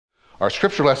Our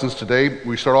scripture lessons today,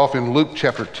 we start off in Luke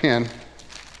chapter 10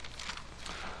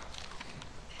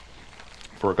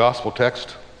 for a gospel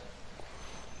text.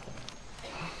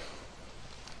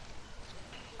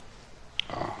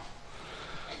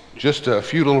 Just a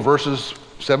few little verses,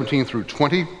 17 through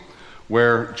 20,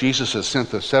 where Jesus has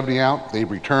sent the 70 out, they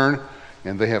return,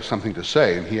 and they have something to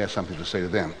say, and he has something to say to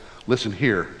them. Listen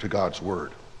here to God's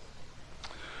word.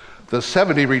 The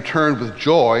 70 returned with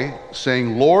joy,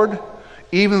 saying, "Lord,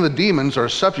 even the demons are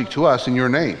subject to us in your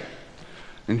name."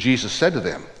 And Jesus said to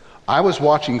them, "I was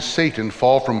watching Satan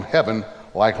fall from heaven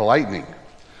like lightning.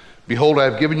 Behold, I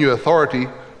have given you authority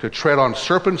to tread on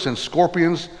serpents and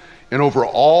scorpions and over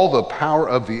all the power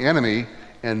of the enemy,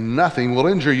 and nothing will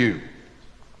injure you.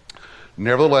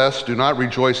 Nevertheless, do not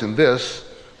rejoice in this,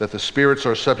 that the spirits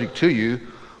are subject to you,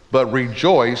 but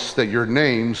rejoice that your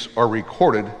names are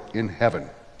recorded in heaven."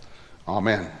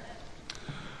 Amen.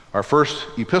 Our first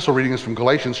epistle reading is from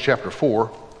Galatians chapter 4.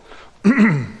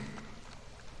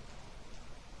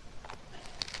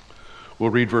 We'll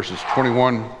read verses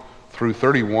 21 through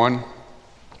 31.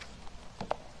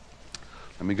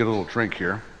 Let me get a little drink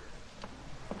here.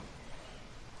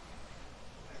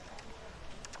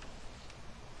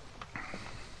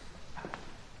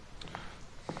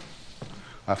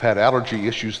 I've had allergy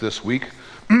issues this week,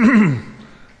 and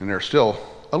there's still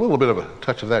a little bit of a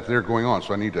touch of that there going on,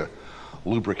 so I need to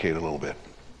lubricate a little bit.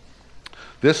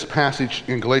 This passage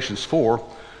in Galatians 4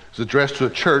 is addressed to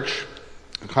a church,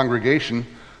 a congregation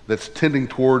that's tending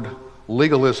toward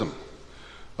legalism,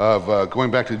 of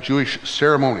going back to Jewish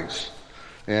ceremonies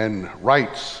and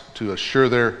rites to assure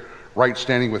their right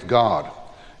standing with God.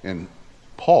 And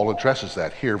Paul addresses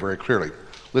that here very clearly.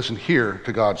 Listen here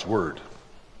to God's word.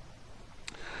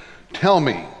 "Tell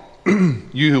me,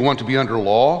 you who want to be under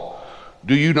law,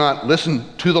 do you not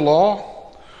listen to the law?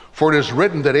 For it is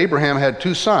written that Abraham had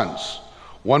two sons,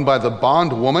 one by the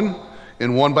bondwoman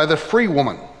and one by the free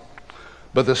woman.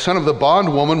 But the son of the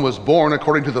bondwoman was born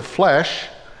according to the flesh,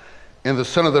 and the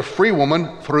son of the free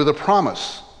woman through the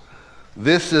promise.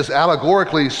 This is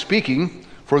allegorically speaking,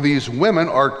 for these women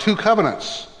are two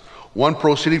covenants, one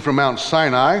proceeding from Mount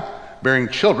Sinai, bearing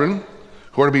children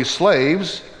who are to be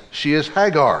slaves. She is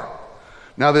Hagar.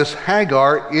 Now this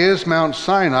Hagar is Mount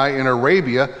Sinai in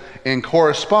Arabia and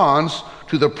corresponds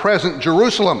to the present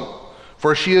Jerusalem,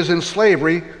 for she is in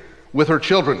slavery with her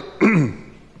children.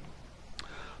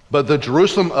 But the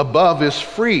Jerusalem above is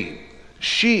free.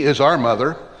 She is our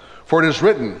mother, for it is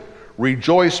written,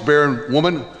 'Rejoice, barren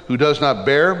woman who does not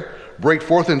bear. Break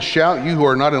forth and shout, you who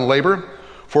are not in labor.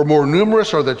 For more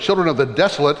numerous are the children of the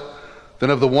desolate than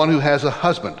of the one who has a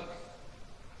husband.'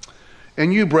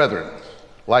 And you, brethren,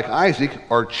 like Isaac,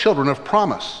 are children of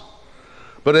promise.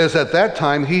 But as at that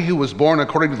time he who was born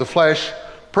according to the flesh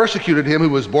persecuted him who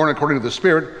was born according to the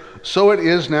Spirit, so it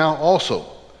is now also.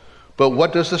 But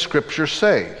what does the scripture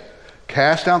say?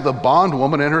 Cast out the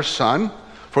bondwoman and her son,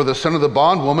 for the son of the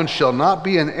bondwoman shall not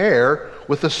be an heir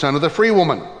with the son of the free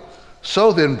woman.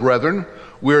 So then, brethren,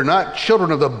 we are not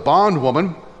children of the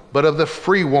bondwoman, but of the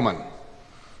free woman."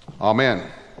 Amen.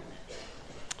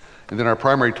 And then our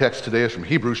primary text today is from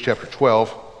Hebrews chapter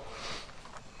 12.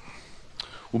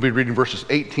 We'll be reading verses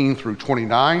 18 through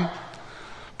 29.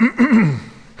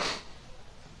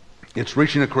 It's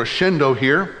reaching a crescendo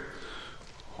here.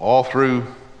 All through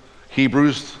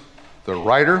Hebrews, the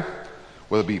writer,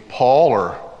 whether it be Paul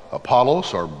or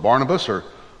Apollos or Barnabas or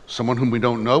someone whom we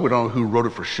don't know who wrote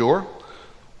it for sure.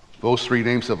 Those three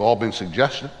names have all been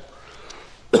suggested.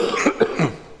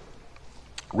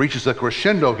 Reaches a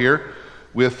crescendo here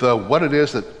with what it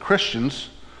is that Christians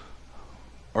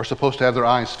are supposed to have their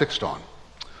eyes fixed on.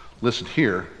 Listen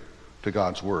here to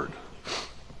God's word.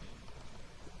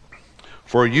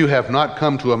 "For you have not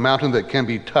come to a mountain that can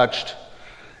be touched,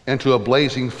 and to a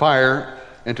blazing fire,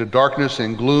 and to darkness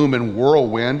and gloom and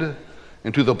whirlwind,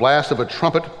 and to the blast of a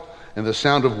trumpet, and the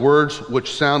sound of words,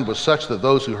 which sound was such that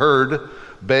those who heard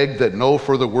begged that no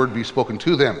further word be spoken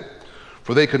to them.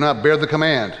 For they could not bear the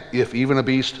command, if even a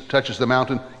beast touches the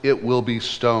mountain, it will be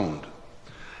stoned.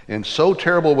 And so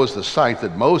terrible was the sight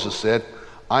that Moses said,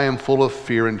 I am full of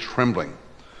fear and trembling.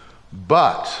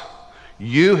 But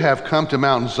you have come to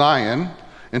Mount Zion,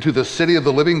 and to the city of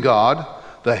the living God,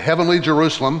 the heavenly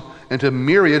Jerusalem, and to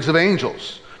myriads of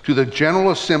angels, to the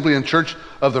general assembly and church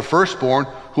of the firstborn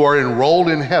who are enrolled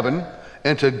in heaven,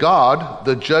 and to God,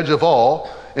 the judge of all,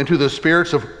 and to the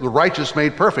spirits of the righteous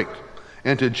made perfect,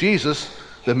 and to Jesus,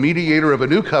 the mediator of a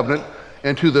new covenant,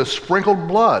 and to the sprinkled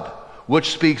blood,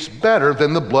 which speaks better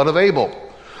than the blood of Abel.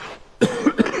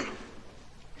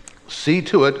 See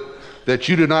to it that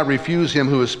you do not refuse him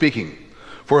who is speaking.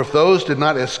 For if those did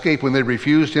not escape when they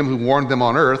refused him who warned them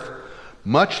on earth,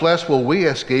 much less will we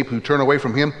escape who turn away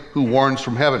from him who warns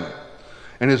from heaven.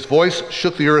 And his voice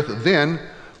shook the earth then,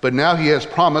 but now he has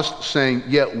promised, saying,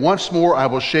 yet once more I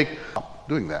will shake,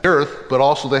 doing that, the earth, but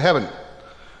also the heaven.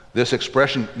 This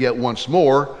expression, yet once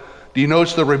more,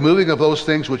 denotes the removing of those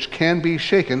things which can be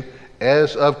shaken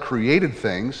as of created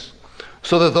things,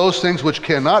 so that those things which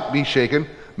cannot be shaken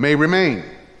may remain.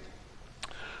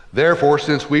 Therefore,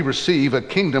 since we receive a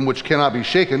kingdom which cannot be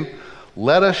shaken,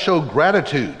 let us show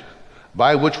gratitude,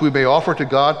 by which we may offer to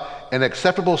God an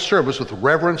acceptable service with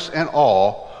reverence and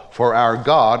awe, for our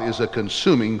God is a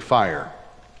consuming fire.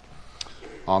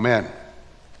 Amen.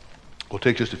 We'll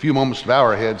take just a few moments to bow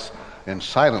our heads and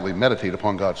silently meditate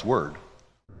upon God's word.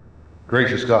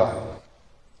 Gracious God,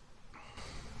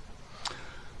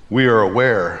 we are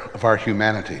aware of our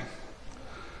humanity.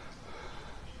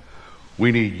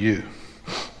 We need you.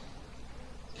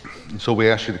 And so we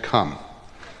ask you to come.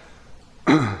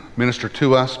 Minister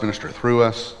to us, minister through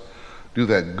us. Do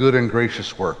that good and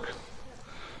gracious work.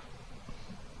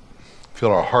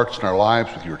 Fill our hearts and our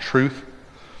lives with your truth.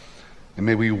 And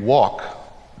may we walk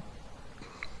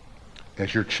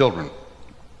as your children,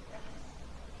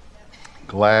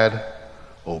 glad,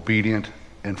 obedient,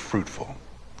 and fruitful.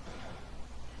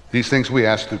 These things we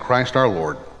ask through Christ our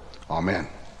Lord. Amen.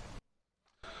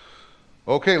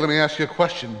 Okay, let me ask you a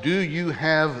question. Do you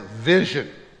have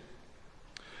vision?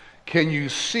 Can you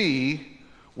see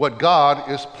what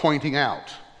God is pointing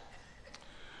out?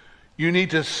 You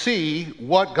need to see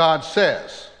what God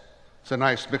says. It's a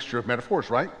nice mixture of metaphors,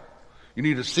 right? You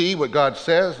need to see what God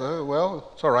says.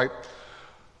 Well, it's all right.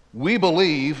 We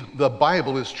believe the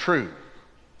Bible is true.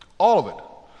 All of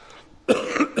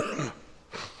it.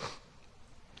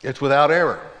 It's without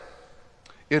error.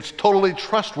 It's totally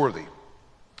trustworthy.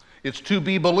 It's to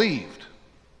be believed.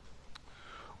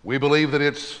 We believe that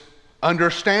it's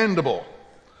understandable.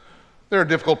 There are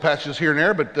difficult passages here and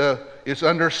there, but it's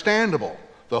understandable.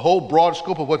 The whole broad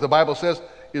scope of what the Bible says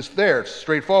is there. It's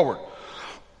straightforward.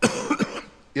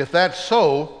 If that's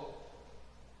so,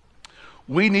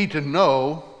 we need to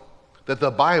know that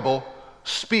the Bible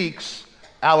speaks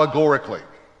allegorically.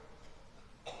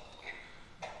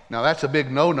 Now, that's a big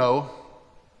no-no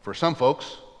for some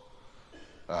folks.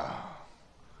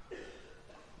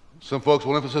 Some folks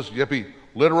will emphasize you have to be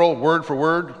literal, word for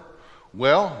word.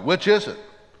 Well, which is it?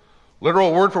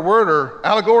 Literal, word for word, or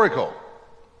allegorical?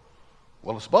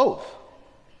 Well, it's both.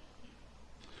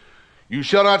 You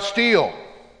shall not steal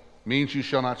means you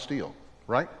shall not steal,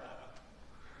 right?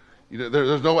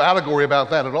 There's no allegory about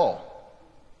that at all.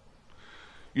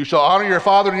 You shall honor your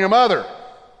father and your mother.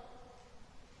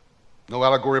 No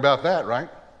allegory about that, right?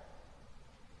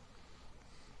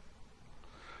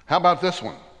 How about this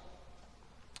one?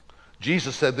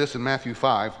 Jesus said this in Matthew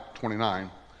 5:29.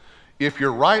 If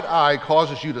your right eye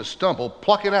causes you to stumble,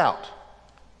 pluck it out.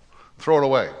 Throw it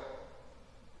away.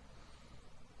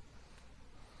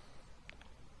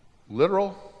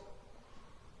 Literal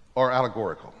or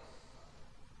allegorical?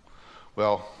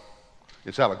 Well,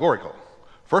 it's allegorical.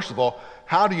 First of all,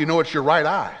 how do you know it's your right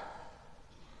eye?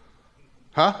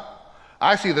 Huh?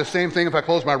 I see the same thing if I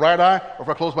close my right eye or if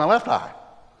I close my left eye.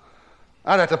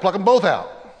 I'd have to pluck them both out.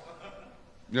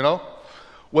 You know?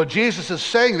 What Jesus is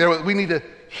saying there, we need to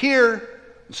hear,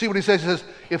 see what he says. He says,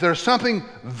 if there's something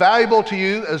valuable to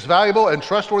you, as valuable and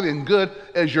trustworthy and good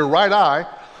as your right eye,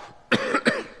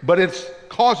 but it's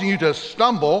causing you to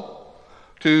stumble,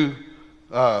 to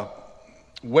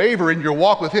waver in your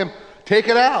walk with him, take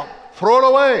it out, throw it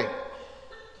away.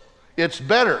 It's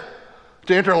better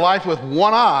to enter life with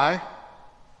one eye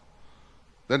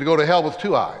than to go to hell with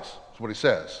two eyes. That's what he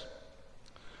says.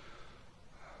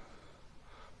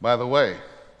 By the way,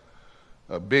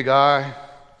 a big eye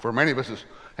for many of us is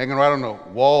hanging right on the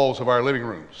walls of our living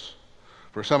rooms.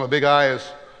 For some, a big eye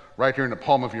is right here in the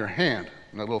palm of your hand.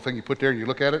 And that little thing you put there and you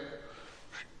look at it.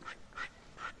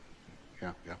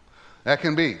 Yeah. That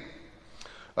can be.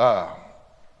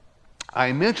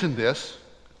 I mentioned this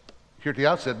here at the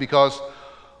outset because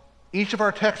each of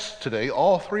our texts today,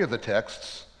 all three of the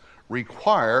texts,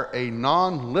 require a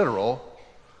non-literal,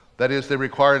 that is, they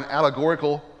require an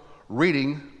allegorical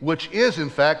reading, which is in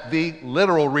fact the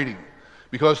literal reading,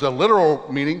 because the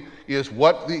literal meaning is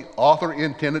what the author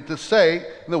intended to say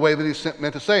in the way that he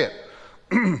meant to say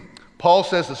it. Paul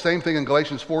says the same thing in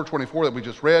Galatians 4:24 that we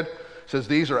just read. He says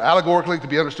these are allegorically to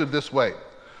be understood this way.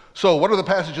 So what are the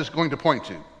passages going to point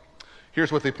to?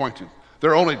 Here's what they point to.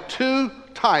 There are only two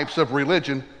types of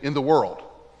religion in the world.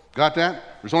 Got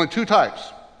that? There's only two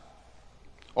types.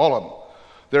 All of them.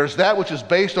 There's that which is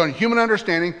based on human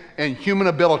understanding and human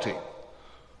ability.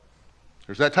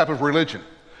 There's that type of religion.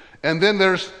 And then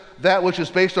there's that which is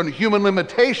based on human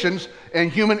limitations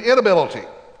and human inability.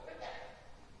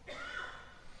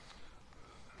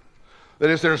 That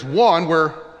is, there's one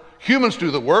where humans do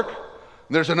the work,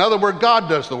 and there's another where God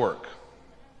does the work.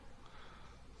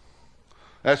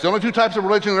 That's the only two types of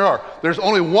religion there are. There's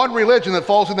only one religion that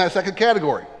falls in that second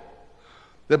category,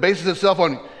 that bases itself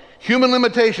on human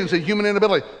limitations and human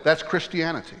inability. That's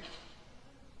Christianity.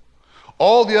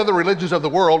 All the other religions of the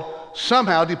world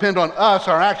somehow depend on us,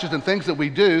 our actions, and things that we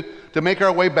do to make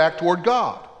our way back toward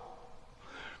God.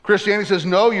 Christianity says,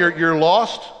 no, you're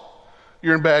lost.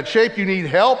 You're in bad shape. You need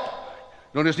help.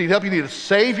 You don't just need help, you need a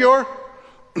Savior.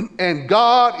 And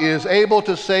God is able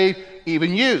to save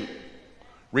even you,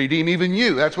 redeem even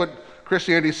you. That's what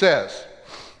Christianity says.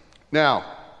 Now,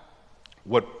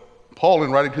 what Paul,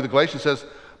 in writing to the Galatians, says,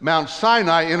 Mount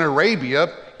Sinai in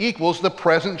Arabia equals the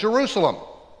present Jerusalem.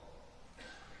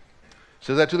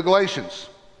 Says that to the Galatians.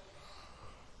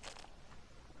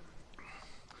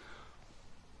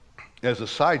 As a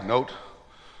side note,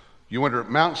 you wonder,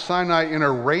 Mount Sinai in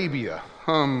Arabia,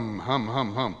 what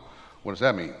does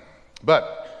that mean?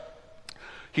 But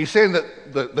he's saying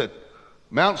that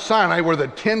Mount Sinai, where the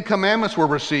 10 Commandments were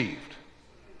received,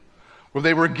 where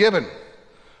they were given,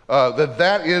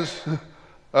 that is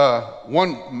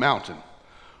one mountain.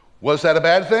 Was that a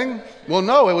bad thing? Well,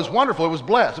 no, it was wonderful. It was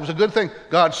blessed. It was a good thing.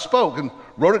 God spoke and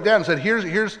wrote it down and said,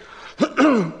 here's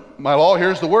my law,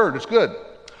 here's the word. It's good.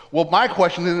 Well, my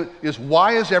question then is,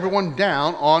 why is everyone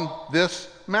down on this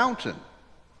mountain?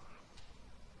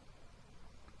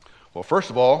 Well, first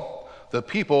of all, the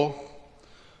people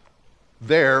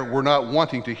there were not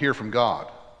wanting to hear from God,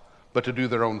 but to do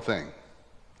their own thing.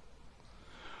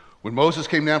 When Moses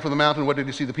came down from the mountain, what did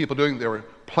he see the people doing? They were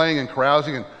playing and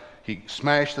carousing, and he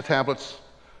smashed the tablets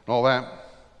and all that.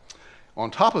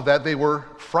 On top of that, they were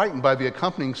frightened by the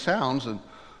accompanying sounds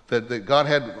that God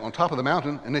had on top of the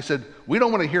mountain, and they said, we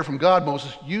don't want to hear from God,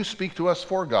 Moses. You speak to us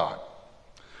for God.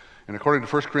 And according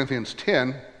to 1 Corinthians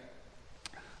 10,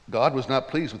 God was not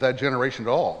pleased with that generation at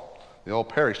all. They all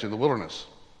perished in the wilderness.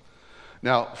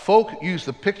 Now, folk use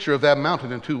the picture of that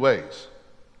mountain in two ways.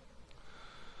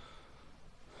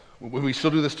 We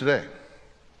still do this today.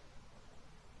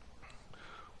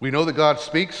 We know that God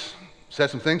speaks,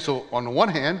 says some things. So on the one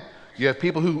hand, you have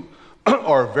people who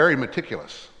are very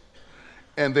meticulous.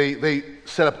 And they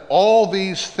set up all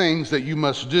these things that you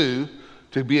must do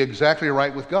to be exactly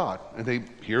right with God. And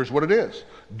here's what it is.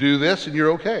 Do this and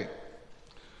you're okay.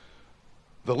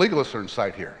 The legalists are in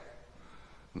sight here.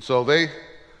 And so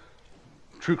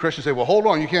true Christians say, well, hold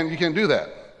on, you can't do that.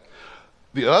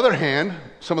 The other hand,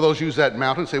 some of those use that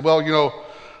mountain and say, well,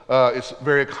 it's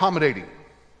very accommodating.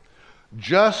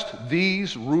 Just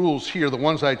these rules here, the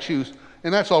ones I choose,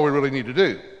 and that's all we really need to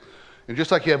do. And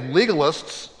just like you have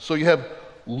legalists, so you have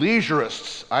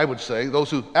leisurists, I would say,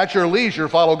 those who at your leisure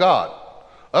follow God.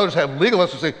 Others have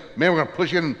legalists who say, man, we're going to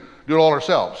push in and do it all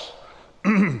ourselves.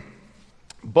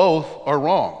 Both are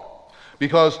wrong,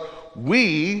 because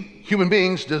we, human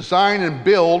beings, design and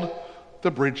build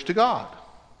the bridge to God.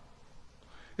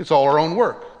 It's all our own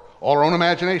work, all our own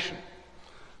imagination.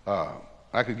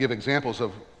 I could give examples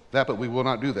of that, but we will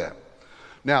not do that.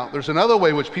 Now, there's another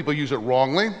way which people use it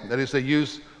wrongly. That is, they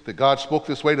use that God spoke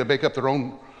this way to make up their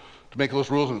own, to make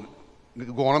those rules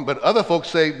and go on. But other folks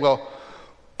say, well,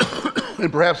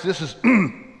 and perhaps this is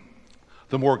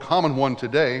the more common one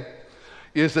today,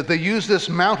 is that they use this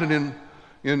mountain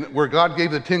in where God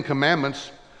gave the 10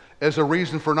 Commandments as a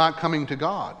reason for not coming to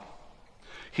God.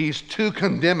 He's too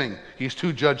condemning. He's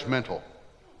too judgmental.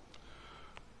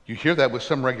 You hear that with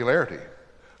some regularity.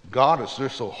 God is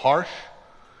just so harsh.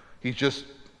 He's just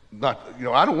not,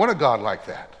 I don't want a God like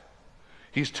that.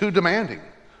 He's too demanding.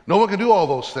 No one can do all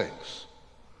those things.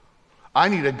 I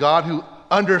need a God who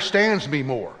understands me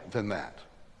more than that.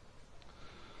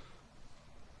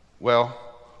 Well,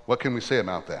 what can we say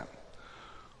about that?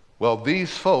 Well,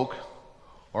 these folk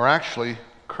are actually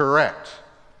correct,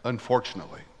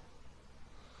 unfortunately.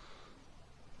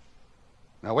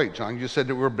 Now wait, John, you just said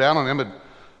that we're down on them,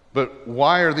 but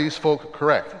why are these folk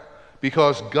correct?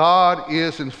 Because God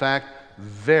is, in fact,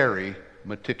 very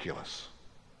meticulous.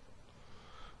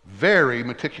 Very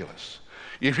meticulous.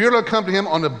 If you're going to come to him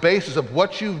on the basis of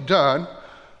what you've done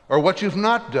or what you've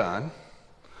not done,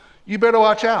 you better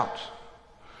watch out.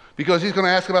 Because he's going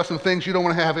to ask about some things you don't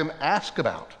want to have him ask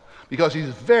about. Because he's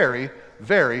very,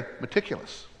 very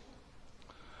meticulous.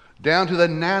 Down to the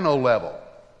nano level,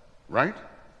 right?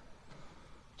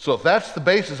 So if that's the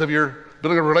basis of your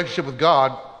building a relationship with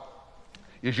God,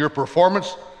 is your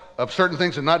performance of certain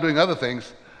things and not doing other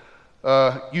things,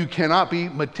 you cannot be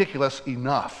meticulous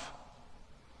enough.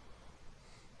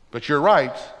 But you're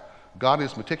right, God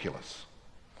is meticulous.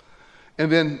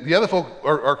 And then the other folk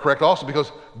are correct also,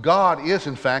 because God is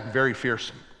in fact very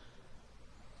fearsome.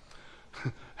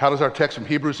 How does our text from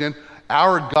Hebrews end?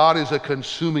 Our God is a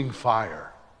consuming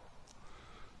fire.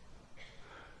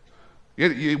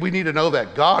 We need to know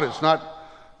that God is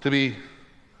not to be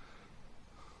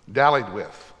dallied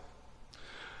with.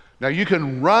 Now, you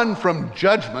can run from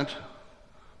judgment,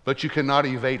 but you cannot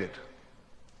evade it.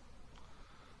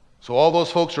 So all those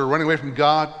folks who are running away from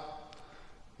God,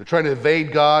 they're trying to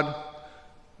evade God,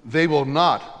 they will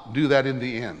not do that in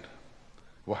the end.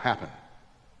 It will happen.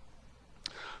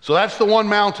 So that's the one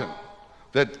mountain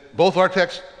that both our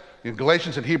texts in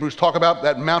Galatians and Hebrews talk about,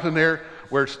 that mountain there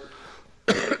where it's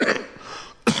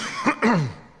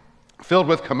filled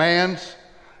with commands,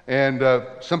 and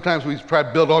sometimes we try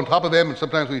to build on top of them, and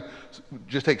sometimes we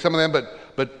just take some of them,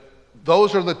 but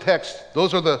those are the texts,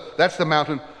 that's the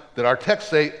mountain that our texts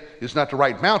say is not the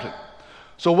right mountain.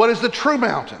 So what is the true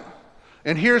mountain?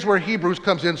 And here's where Hebrews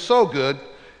comes in so good.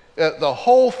 The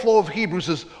whole flow of Hebrews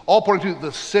is all pointing to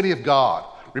the city of God.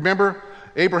 Remember,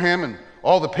 Abraham and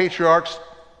all the patriarchs,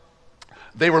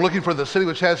 they were looking for the city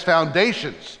which has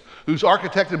foundations, whose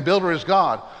architect and builder is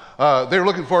God. They were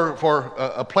looking for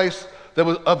a place that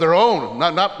was of their own,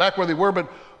 not back where they were,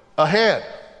 but ahead.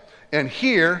 And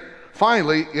here,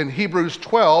 finally, in Hebrews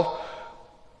 12,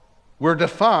 we're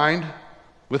defined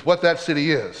with what that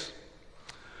city is.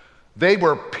 They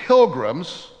were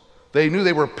pilgrims. They knew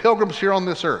they were pilgrims here on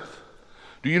this earth.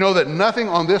 Do you know that nothing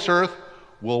on this earth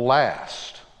will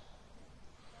last?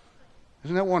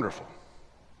 Isn't that wonderful?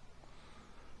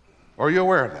 Are you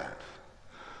aware of that?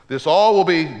 This all will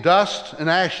be dust and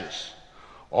ashes.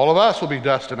 All of us will be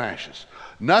dust and ashes.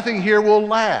 Nothing here will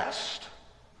last.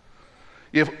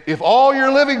 If all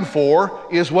you're living for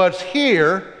is what's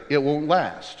here, it won't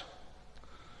last.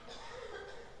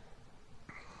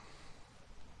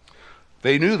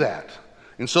 They knew that.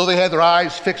 And so they had their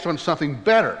eyes fixed on something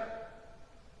better.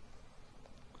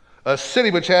 A city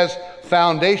which has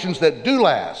foundations that do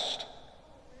last.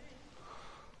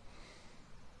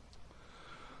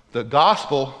 The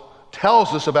gospel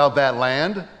tells us about that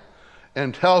land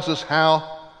and tells us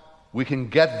how we can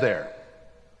get there.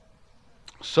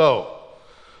 So,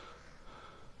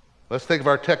 let's think of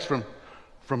our text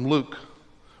from Luke,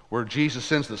 where Jesus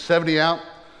sends the 70 out.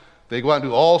 They go out and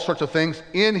do all sorts of things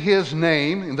in his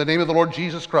name, in the name of the Lord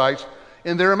Jesus Christ,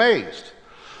 and they're amazed.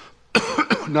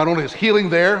 Not only is healing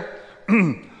there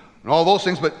and all those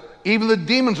things, but even the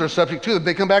demons are subject to them.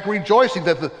 They come back rejoicing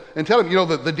and tell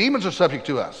them, the demons are subject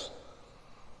to us.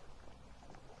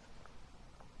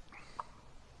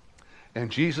 And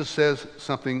Jesus says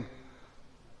something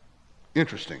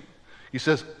interesting. He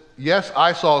says, yes,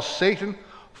 I saw Satan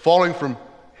falling from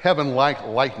heaven like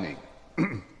lightning.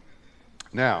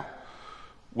 Now,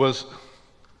 was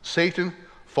Satan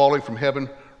falling from heaven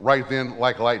right then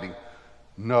like lightning?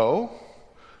 No.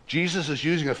 Jesus is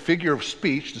using a figure of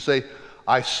speech to say,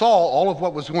 I saw all of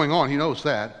what was going on. He knows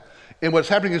that. And what's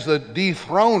happening is the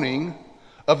dethroning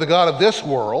of the God of this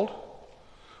world,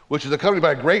 which is accompanied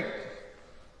by great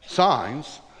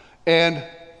signs, and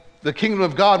the kingdom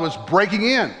of God was breaking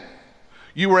in.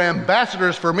 You were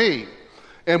ambassadors for me.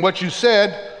 And what you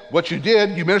said, what you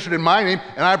did, you ministered in my name,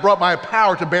 and I brought my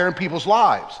power to bear in people's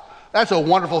lives. That's a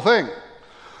wonderful thing.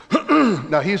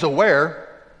 Now, he's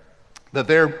aware that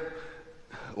they're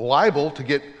liable to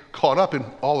get caught up in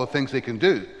all the things they can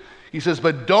do. He says,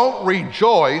 but don't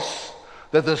rejoice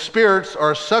that the spirits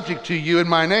are subject to you in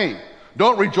my name.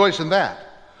 Don't rejoice in that.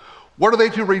 What are they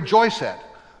to rejoice at?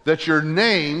 That your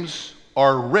names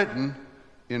are written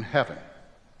in heaven.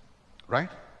 Right?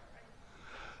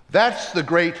 That's the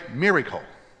great miracle.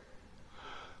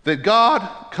 That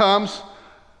God comes,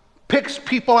 picks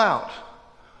people out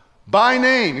by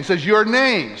name. He says, your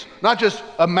names, not just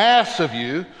a mass of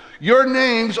you, your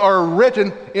names are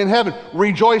written in heaven.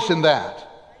 Rejoice in that.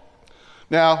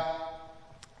 Now,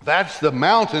 that's the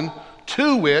mountain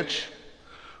to which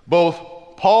both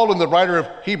Paul and the writer of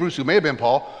Hebrews, who may have been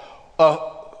Paul,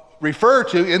 refer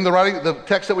to in the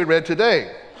text that we read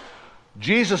today.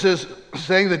 Jesus is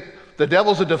saying that the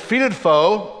devil's a defeated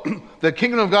foe, the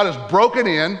kingdom of God is broken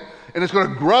in, and it's going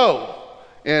to grow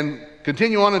and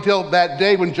continue on until that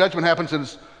day when judgment happens and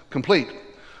it's complete.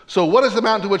 So what is the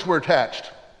mountain to which we're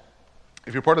attached?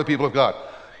 If you're part of the people of God,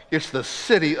 it's the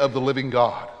city of the living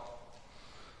God.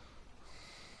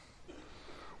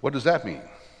 What does that mean?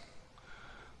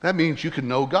 That means you can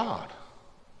know God.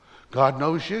 God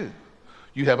knows you.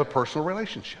 You have a personal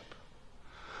relationship.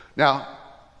 Now,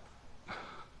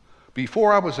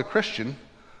 before I was a Christian,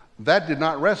 that did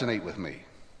not resonate with me.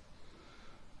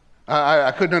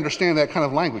 I couldn't understand that kind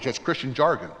of language. That's Christian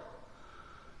jargon.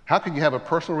 How can you have a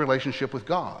personal relationship with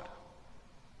God?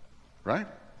 right?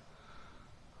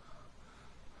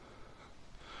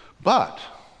 But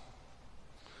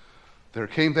there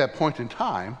came that point in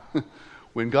time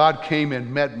when God came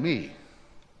and met me,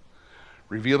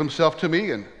 revealed himself to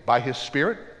me, and by his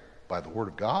Spirit, by the Word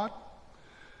of God,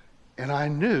 and I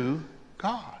knew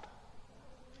God.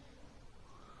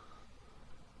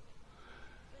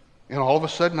 And all of a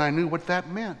sudden I knew what that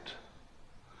meant.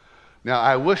 Now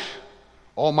I wish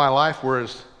all my life were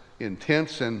as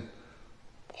intense and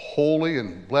holy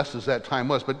and blessed as that time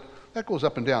was, but that goes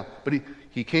up and down. But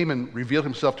he came and revealed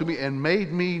himself to me and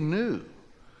made me new,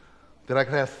 that I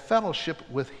could have fellowship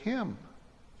with him.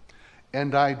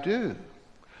 And I do.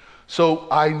 So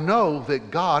I know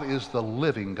that God is the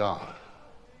living God.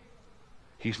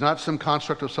 He's not some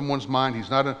construct of someone's mind. He's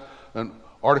not an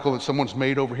article that someone's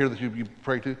made over here that you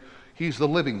pray to. He's the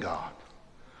living God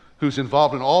who's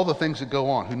involved in all the things that go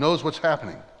on, who knows what's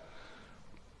happening.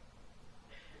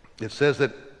 It says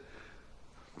that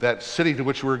that city to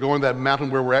which we're going, that mountain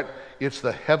where we're at, it's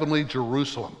the heavenly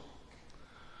Jerusalem.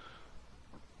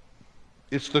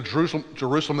 It's the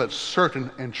Jerusalem that's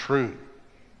certain and true.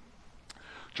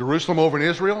 Jerusalem over in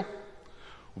Israel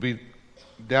will be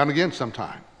down again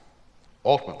sometime,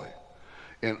 ultimately.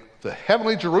 And the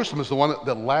heavenly Jerusalem is the one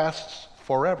that lasts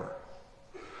forever.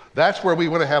 That's where we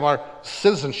want to have our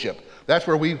citizenship. That's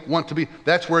where we want to be.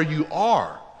 That's where you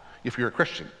are if you're a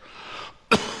Christian.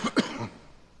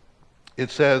 It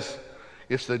says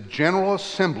it's the general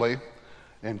assembly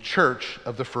and church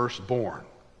of the firstborn.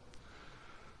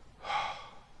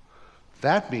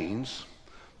 That means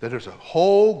that there's a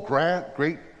whole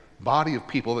great body of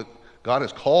people that God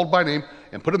has called by name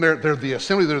and put in there. They're the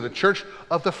assembly, they're the church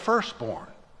of the firstborn.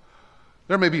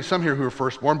 There may be some here who are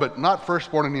firstborn, but not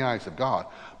firstborn in the eyes of God.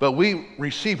 But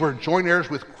we're joint heirs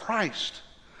with Christ.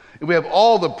 And we have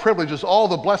all the privileges, all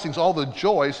the blessings, all the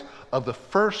joys of the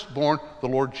firstborn, the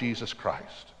Lord Jesus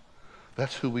Christ.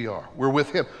 That's who we are. We're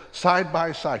with him, side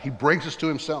by side. He brings us to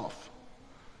himself.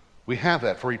 We have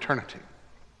that for eternity.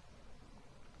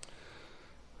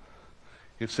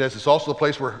 It says it's also the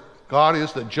place where God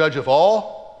is the judge of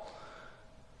all,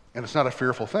 and it's not a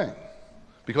fearful thing,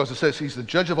 because it says he's the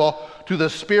judge of all, to the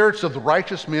spirits of the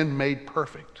righteous men made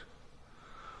perfect.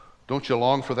 Don't you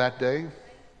long for that day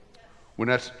when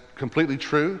that's completely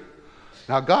true?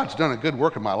 Now, God's done a good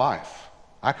work in my life.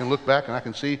 I can look back and I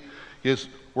can see his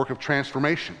work of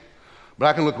transformation. But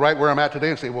I can look right where I'm at today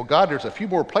and say, well, God, there's a few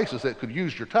more places that could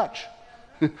use your touch.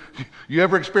 You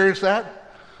ever experienced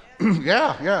that?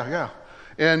 Yeah.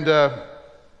 And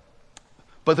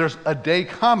but there's a day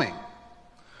coming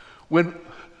when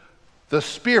the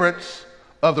spirits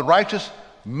of the righteous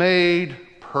made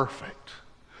perfect,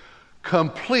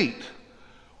 complete,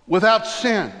 without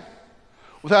sin,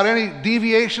 without any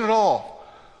deviation at all,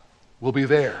 will be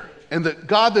there. And that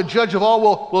God, the judge of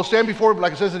all, will stand before him,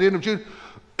 like it says at the end of Jude,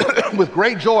 with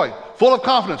great joy, full of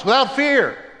confidence, without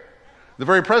fear, the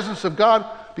very presence of God,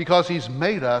 because he's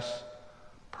made us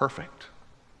perfect.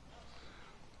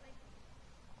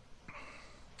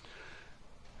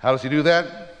 How does he do that?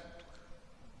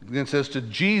 It then says to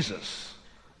Jesus,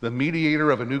 the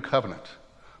mediator of a new covenant.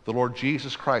 The Lord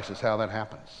Jesus Christ is how that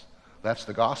happens. That's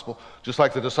the gospel. Just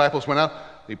like the disciples went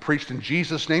out, they preached in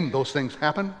Jesus' name, those things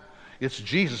happen. It's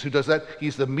Jesus who does that.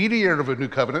 He's the mediator of a new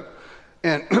covenant,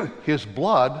 and his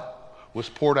blood was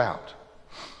poured out.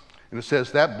 And it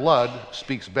says that blood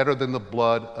speaks better than the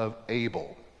blood of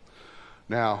Abel.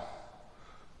 Now,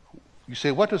 you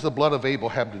say, what does the blood of Abel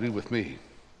have to do with me?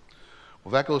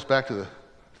 Well, that goes back to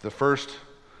the first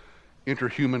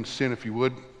interhuman sin, if you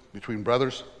would, between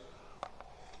brothers,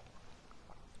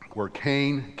 where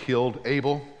Cain killed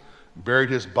Abel, buried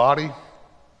his body,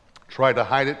 tried to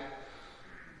hide it.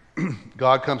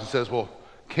 God comes and says, well,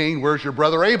 Cain, where's your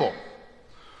brother Abel?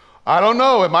 I don't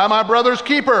know. Am I my brother's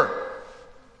keeper?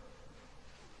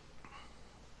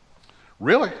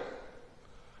 Really?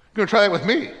 You're going to try that with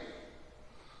me?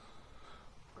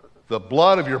 The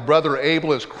blood of your brother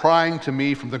Abel is crying to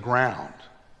me from the ground.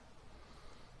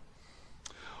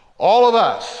 All of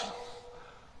us.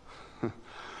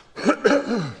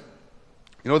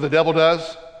 You know what the devil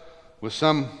does with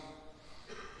some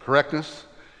correctness?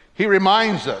 He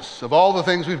reminds us of all the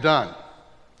things we've done.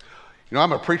 You know,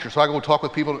 I'm a preacher, so I go talk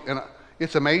with people, and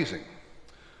it's amazing.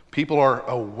 People are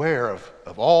aware of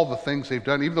all the things they've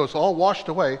done. Even though it's all washed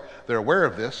away, they're aware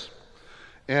of this.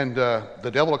 And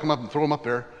the devil will come up and throw them up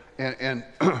there. And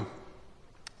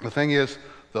the thing is,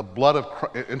 the blood of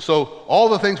Christ, and so all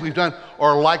the things we've done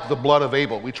are like the blood of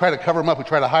Abel. We try to cover them up, we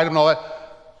try to hide them and all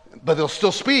that, but they'll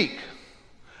still speak,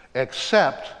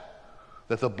 except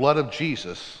that the blood of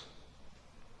Jesus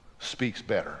speaks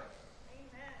better.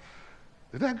 Amen.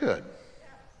 Isn't that good?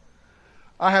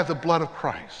 I have the blood of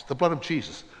Christ, the blood of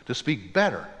Jesus, to speak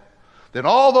better than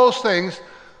all those things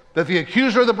that the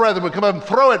accuser of the brethren would come up and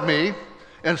throw at me.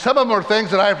 And some of them are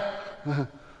things that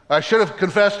I should have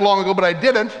confessed long ago, but I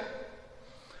didn't.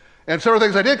 And some of the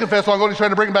things I did confess long ago, he's trying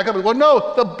to bring them back up. Well,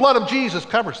 no, the blood of Jesus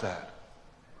covers that.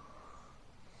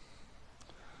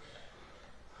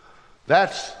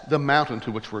 That's the mountain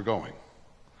to which we're going.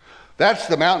 That's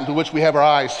the mountain to which we have our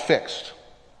eyes fixed.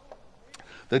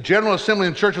 The General Assembly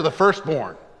and Church of the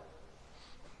Firstborn,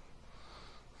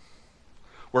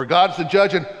 where God's the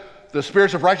judge and the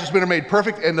spirits of righteous men are made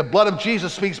perfect, and the blood of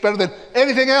Jesus speaks better than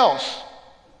anything else.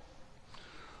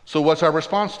 So what's our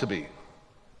response to be?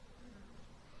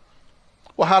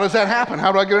 Well, how does that happen?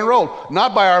 How do I get enrolled?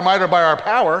 Not by our might or by our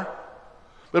power,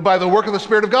 but by the work of the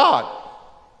Spirit of God.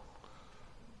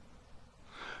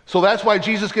 So that's why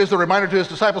Jesus gives the reminder to his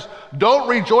disciples, don't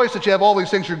rejoice that you have all these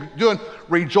things you're doing.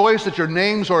 Rejoice that your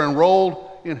names are enrolled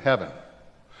in heaven.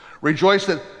 Rejoice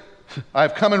that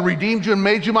I've come and redeemed you and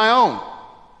made you my own.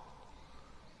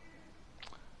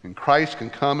 And Christ can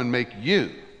come and make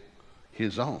you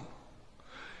his own.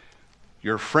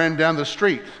 Your friend down the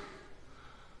street,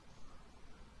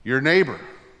 your neighbor,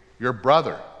 your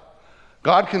brother.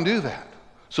 God can do that.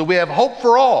 So we have hope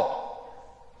for all.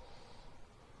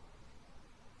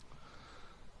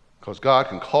 Because God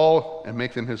can call and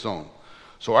make them his own.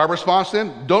 So our response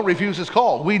then, don't refuse his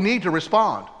call. We need to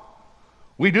respond.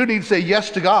 We do need to say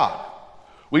yes to God.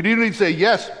 We do need to say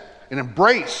yes and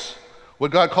embrace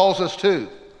what God calls us to.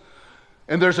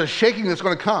 And there's a shaking that's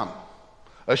going to come.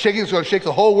 A shaking that's going to shake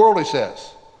the whole world, he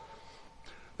says.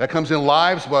 That comes in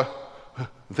lives, but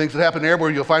things that happen there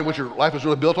where you'll find what your life is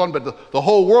really built on, but the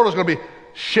whole world is going to be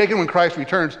shaken when Christ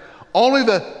returns. Only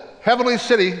the heavenly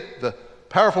city, the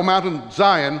powerful mountain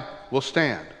Zion, will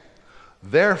stand.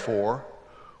 Therefore,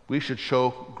 we should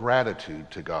show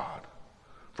gratitude to God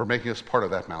for making us part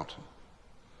of that mountain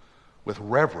with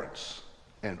reverence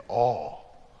and awe,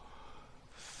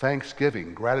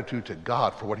 thanksgiving, gratitude to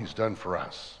God for what he's done for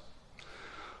us.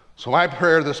 So my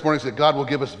prayer this morning is that God will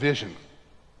give us vision.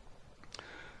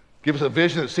 Give us a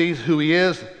vision that sees who he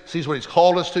is, sees what he's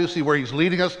called us to, see where he's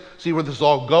leading us, see where this is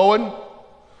all going,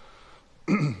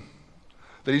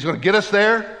 that he's going to get us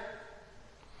there.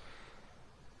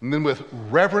 And then with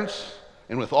reverence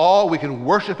and with awe, we can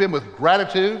worship him with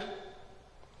gratitude,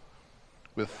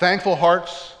 with thankful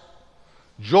hearts,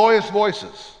 joyous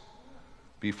voices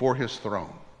before his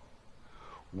throne.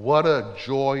 What a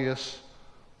joyous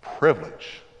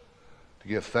privilege to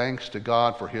give thanks to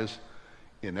God for his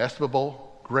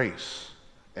inestimable grace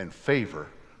and favor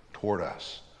toward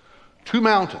us. Two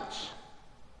mountains.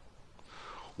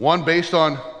 One based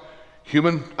on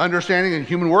human understanding and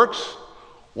human works.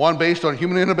 One based on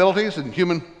human inabilities and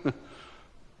human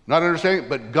not understanding,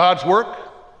 but God's work.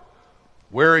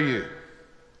 Where are you?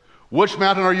 Which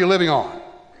mountain are you living on?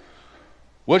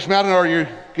 Which mountain are you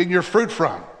getting your fruit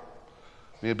from?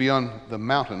 May it be on the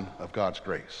mountain of God's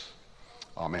grace.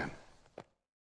 Amen.